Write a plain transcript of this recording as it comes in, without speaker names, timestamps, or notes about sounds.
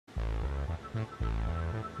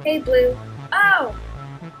Hey, Blue. Oh,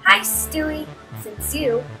 hi, Stewie. Since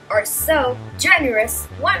you are so generous,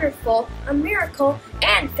 wonderful, a miracle,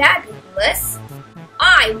 and fabulous,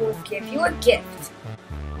 I will give you a gift.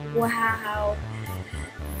 Wow,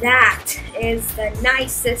 that is the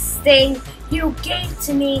nicest thing you gave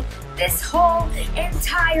to me this whole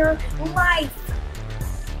entire life.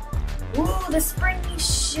 Ooh, the springy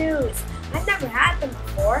shoes. I've never had them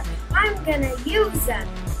before. I'm gonna use them.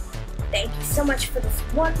 Thank you so much for this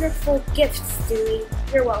wonderful gift, Stewie.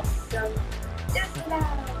 You're welcome.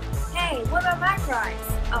 Hey, what about my prize?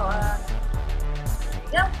 There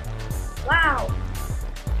you go. Wow.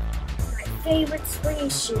 My favorite springy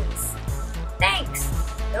shoes. Thanks.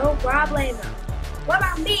 No problemo. What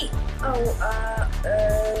about me?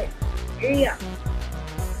 Here you go.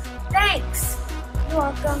 Thanks. You're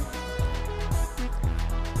welcome.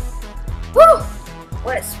 Woo!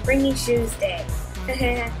 What a springy shoes day.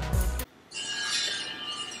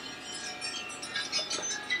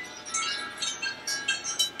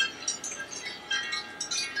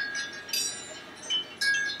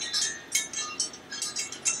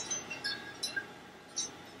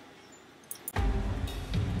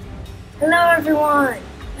 Hello, everyone.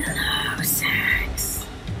 Hello, Sax.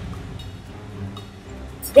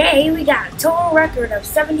 Today, we got a total record of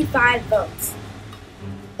 75 votes.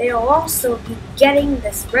 They will also be getting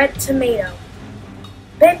this red tomato.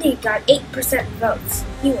 Bendy got 8% votes.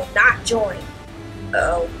 He will not join.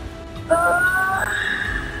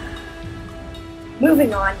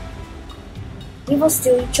 Moving on. Evil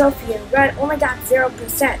Stewie, Trophy, and Red only got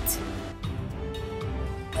 0%.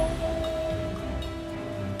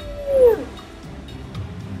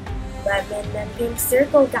 Lemon and Pink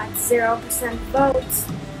Circle got 0% votes.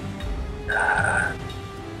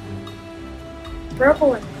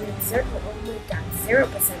 Purple and Green Circle only got 0%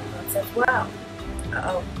 votes as well.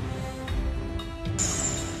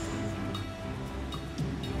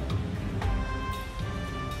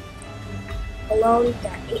 Alone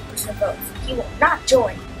got 8% votes. He will not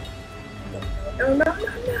join.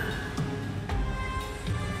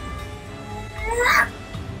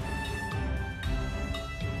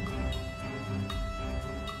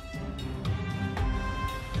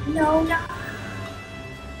 No. No.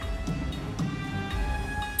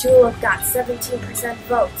 Tulip got 17%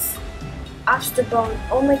 votes. Osterbone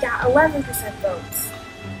only got 11% votes.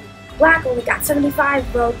 Black only got 75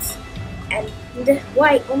 votes. And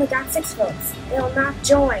White only got 6 votes. They'll not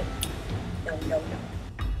join. No.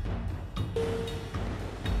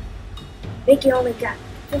 Mickey only got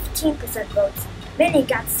 15% votes. Minnie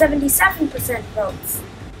got 77% votes.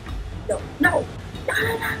 No.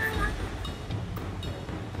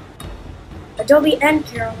 Adobe and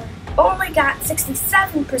Caroler only got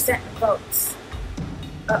 67% votes.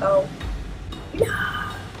 No.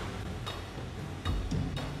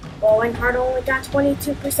 Bowling Heart only got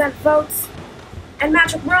 22% votes. And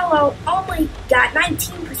Magic Rolo only got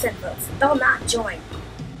 19% votes. They'll not join.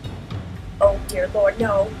 Oh dear Lord,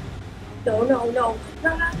 no. No.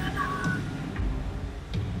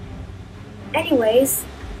 Anyways,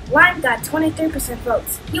 Lime got 23%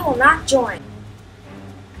 votes. He will not join.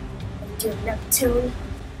 Neptune.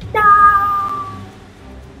 No!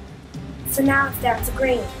 So now it's down to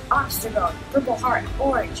green, Osterbone, Purple Heart,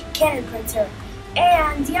 Orange, Cannon Printer,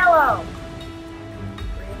 and Yellow.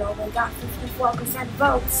 Green only got 54%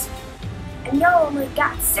 votes, and Yellow only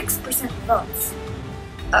got 6% votes.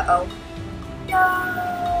 No!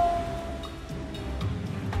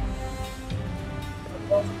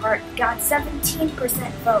 Purple Heart got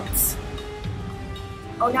 17% votes.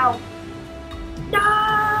 Oh no!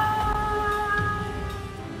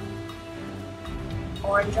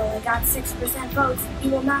 Orange only got 6% votes. He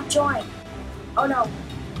will not join. Oh no.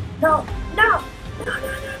 No.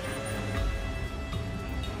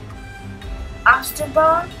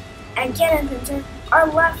 Osterbone and Cannon Printer are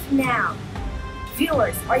left now.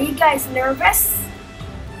 Viewers, are you guys nervous?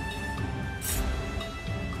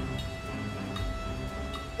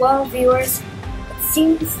 Well, viewers, it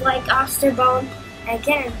seems like Osterbone and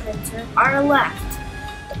Cannon Printer are left.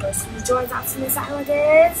 The person who joins Awesomeness Island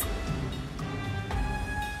is...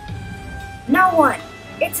 no one.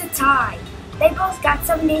 It's a tie. They both got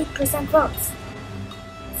 78% votes.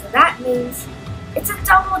 So that means it's a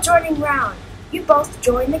double joining round. You both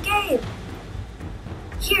join the game.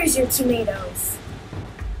 Here's your tomatoes.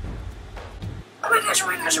 Oh my gosh.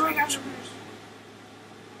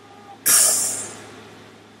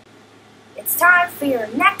 It's time for your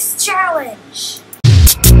next challenge.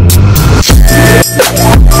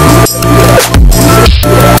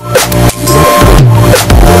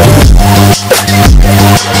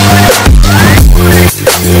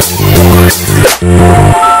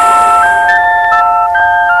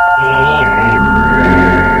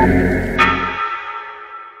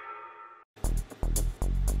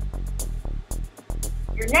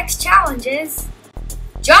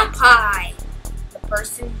 pie. The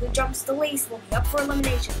person who jumps the least will be up for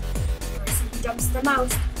elimination. The person who jumps the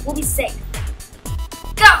most will be safe.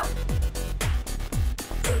 Go!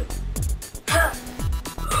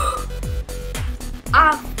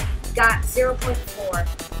 I've got 0.4.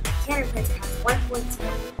 Cannon Printer has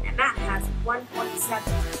 1.2. And Matt has 1.7.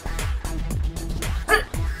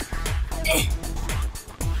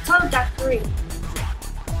 Toad got 3.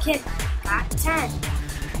 Kid got 10.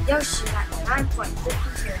 Yoshi got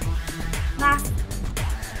 9.52. Math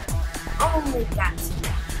only got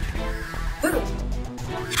 2.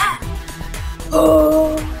 Ha!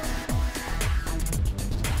 Oh!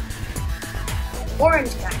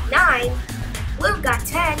 Orange got 9. Blue got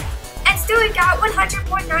 10. And Stewie got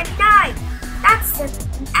 100.99. That's an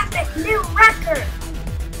epic new record.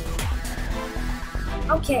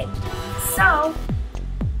 Okay, so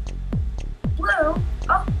Blue,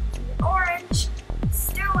 Orange,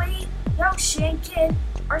 Stewie, Yoshi, and Kid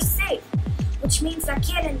are safe, which means that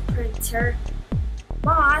Cannon Printer,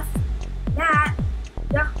 Moth, Matt,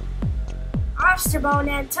 Obsterbone,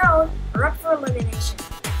 and Toad are up for elimination.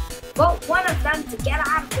 Vote one of them to get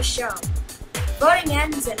out of the show. Voting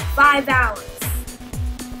ends in 5 hours.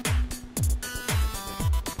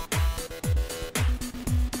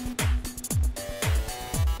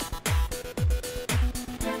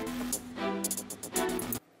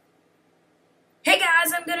 Hey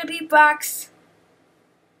guys, I'm gonna beatbox.